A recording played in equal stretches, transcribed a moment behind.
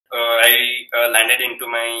landed into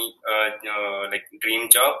my dream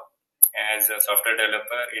job as a software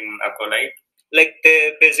developer in Acciolite. Like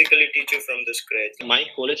they basically teach you from the scratch. My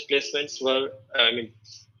college placements were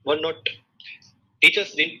not.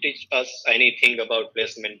 Teachers didn't teach us anything about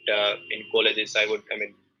placement in colleges.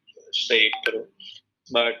 Say it through.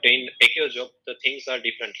 But in AccioJob, the things are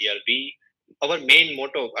different here. Our main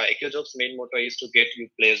motto, AccioJob's main motto is to get you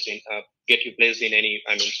placed in any,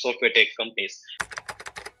 software tech companies.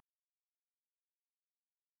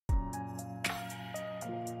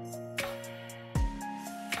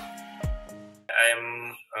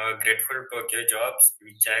 I'm grateful to AccioJob,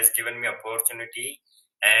 which has given me opportunity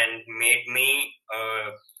and made me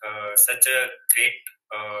such a great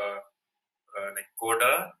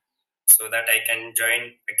coder, so that I can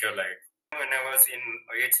join Acciolite. When I was in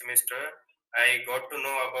 8th semester, I got to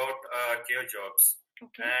know about AccioJob.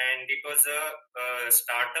 Okay. And it was a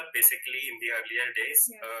startup basically in the earlier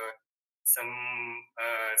days. Yeah.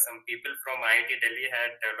 Some people from IIT Delhi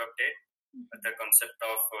had developed it, the concept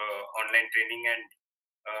of online training and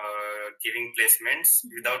giving placements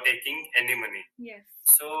without taking any money. Yes.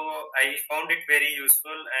 So I found it very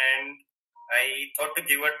useful and I thought to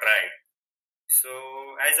give a try. So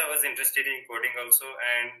as I was interested in coding also,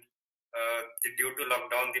 and due to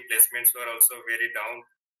lockdown, the placements were also very down.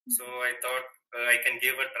 So I thought I can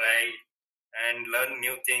give a try and learn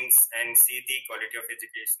new things and see the quality of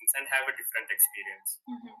education and have a different experience.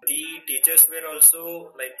 The teachers were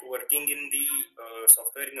also working in the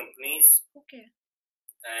software companies. Okay.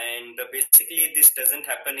 And basically this doesn't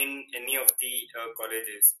happen in any of the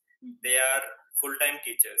colleges. They are full-time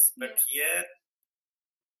teachers. But here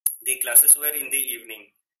the classes were in the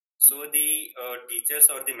evening. So the teachers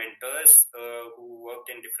or the mentors who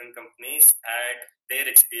worked in different companies had their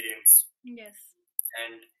experience. Yes.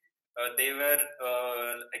 And they were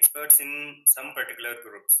experts in some particular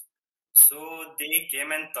groups. So they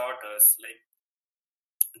came and taught us,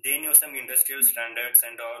 they knew some industrial standards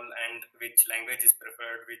and all, and which language is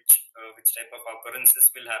preferred, which type of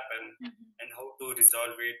occurrences will happen, and how to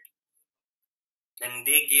resolve it. And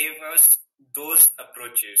they gave us those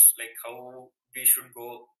approaches, like how we should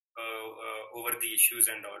go over the issues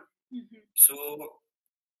and all. So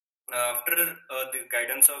after the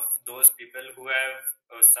guidance of those people who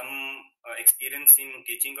have some experience in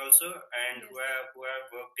teaching also, and who have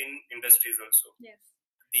worked in industries also. Yes.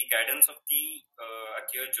 The guidance of the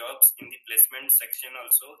AccioJob in the placement section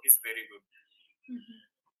also is very good.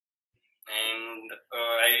 And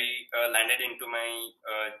I landed into my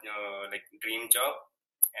dream job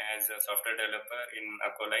as a software developer in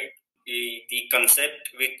Acciolite. The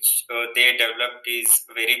concept which they developed is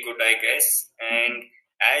very good, I guess. And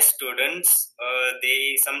as students,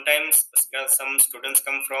 they sometimes some students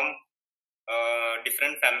come from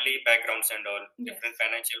different family backgrounds and all, different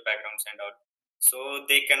financial backgrounds and all. So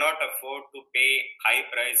they cannot afford to pay high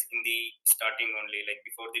price in the starting only, like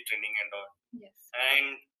before the training and all. Yes.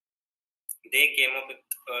 And they came up with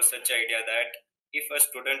such idea that if a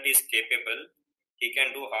student is capable, he can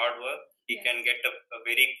do hard work, he can get a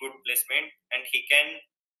very good placement, and he can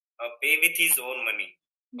pay with his own money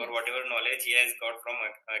for whatever knowledge he has got from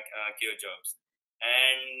AccioJob.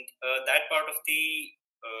 And that part of the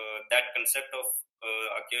that concept of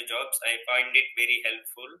AccioJob, I find it very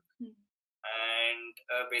helpful. And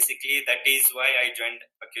basically that is why I joined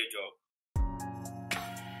AccioJob.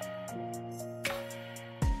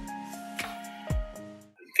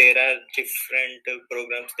 There are different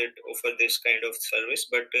programs that offer this kind of service,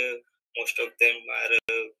 but most of them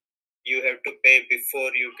are you have to pay before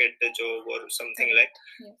you get the job or something like.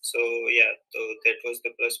 So that was the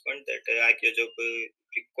plus point, that AccioJob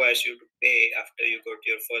requires you to pay after you got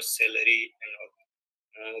your first salary and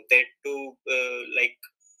all. That too,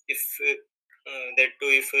 if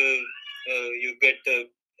you get the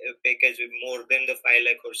package more than the 5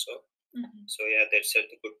 lakh or so. So that's a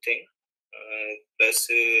good thing. Plus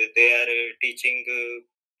they are teaching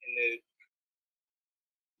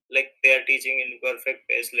they are teaching in perfect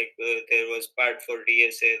pace. There was part for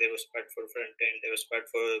DSA, there was part for front end, there was part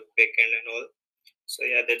for back end and all. So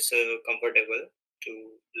that's comfortable to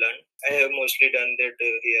learn. I have mostly done that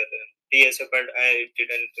here. DSA part I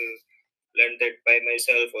didn't learn that by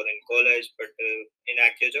myself or in college, but in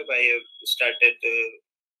AccioJob I have started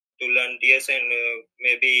to learn DSA, and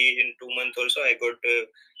maybe in 2 months also I got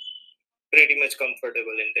pretty much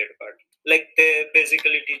comfortable in that part. They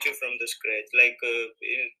basically teach you from the scratch.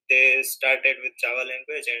 They started with Java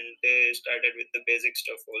language, and they started with the basic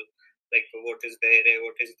stuff all. What is the array,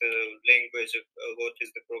 what is the language, what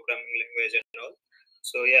is the programming language and all.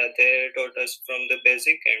 So they taught us from the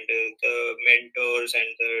basic, and the mentors and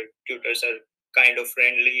the tutors are kind of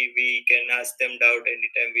friendly. We can ask them doubt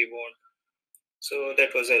anytime we want. So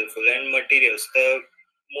that was helpful. And materials, the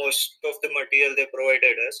most of the material they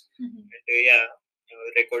provided us. And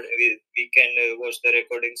we can watch the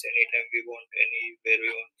recordings anytime we want, anywhere we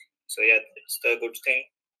want. So yeah, that's the good thing.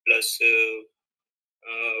 Plus,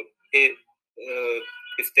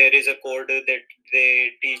 if there is a code that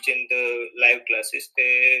they teach in the live classes,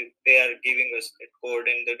 they are giving us that code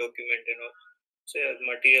in the document and all. So yeah,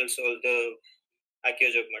 materials, all the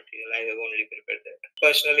AccioJob material, I have only prepared that.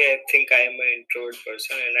 Personally, I think I am an introvert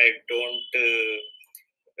person and I don't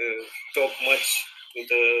talk much to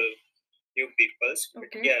the new peoples. Okay.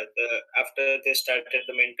 But yeah, after they started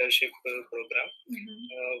the mentorship program,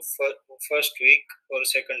 first week or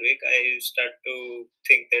second week, I start to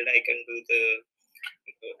think that I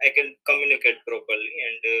can communicate properly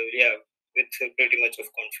and with pretty much of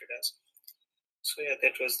confidence. So yeah,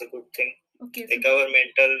 that was the good thing. Okay. Like our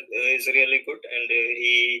mentor is really good and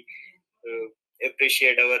he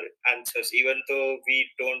appreciate our answers, even though we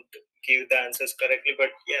don't give the answers correctly. But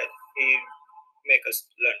yeah, he make us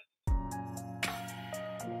learn.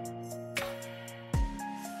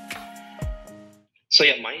 So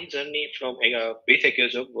yeah, my journey from with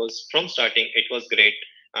AccioJob was from starting. It was great.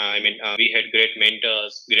 We had great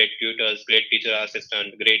mentors, great tutors, great teacher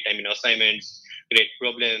assistant, great assignments, great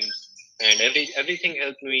problems, and everything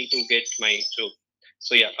helped me to get my job.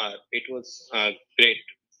 So yeah, it was great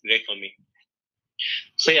for me.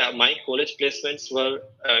 So yeah, my college placements were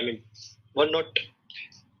not.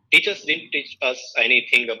 Teachers didn't teach us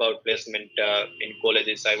anything about placement in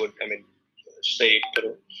colleges. Say it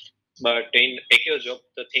through. But in AccioJob,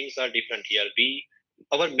 the things are different here.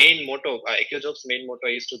 Our main motto, AccioJob's main motto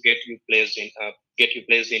is to get you placed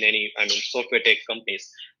in any, software tech companies.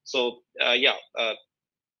 So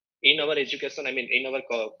in our education, in our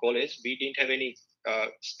college, we didn't have any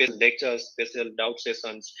special lectures, special doubt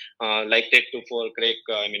sessions like that to for crack,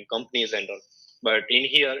 companies and all. But in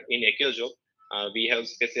here, in AccioJob, we have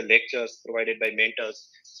special lectures provided by mentors.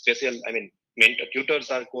 Tutors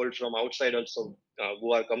are called from outside also,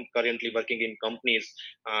 who are currently working in companies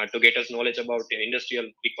to get us knowledge about the industrial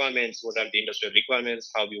requirements, what are the industrial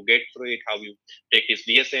requirements, how you get through it, how you practice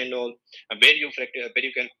DSA and all, where you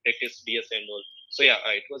can practice DSA and all. So yeah,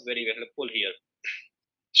 it was very helpful here.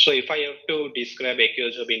 So if I have to describe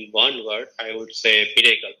AccioJob in one word, I would say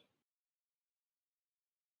miracle.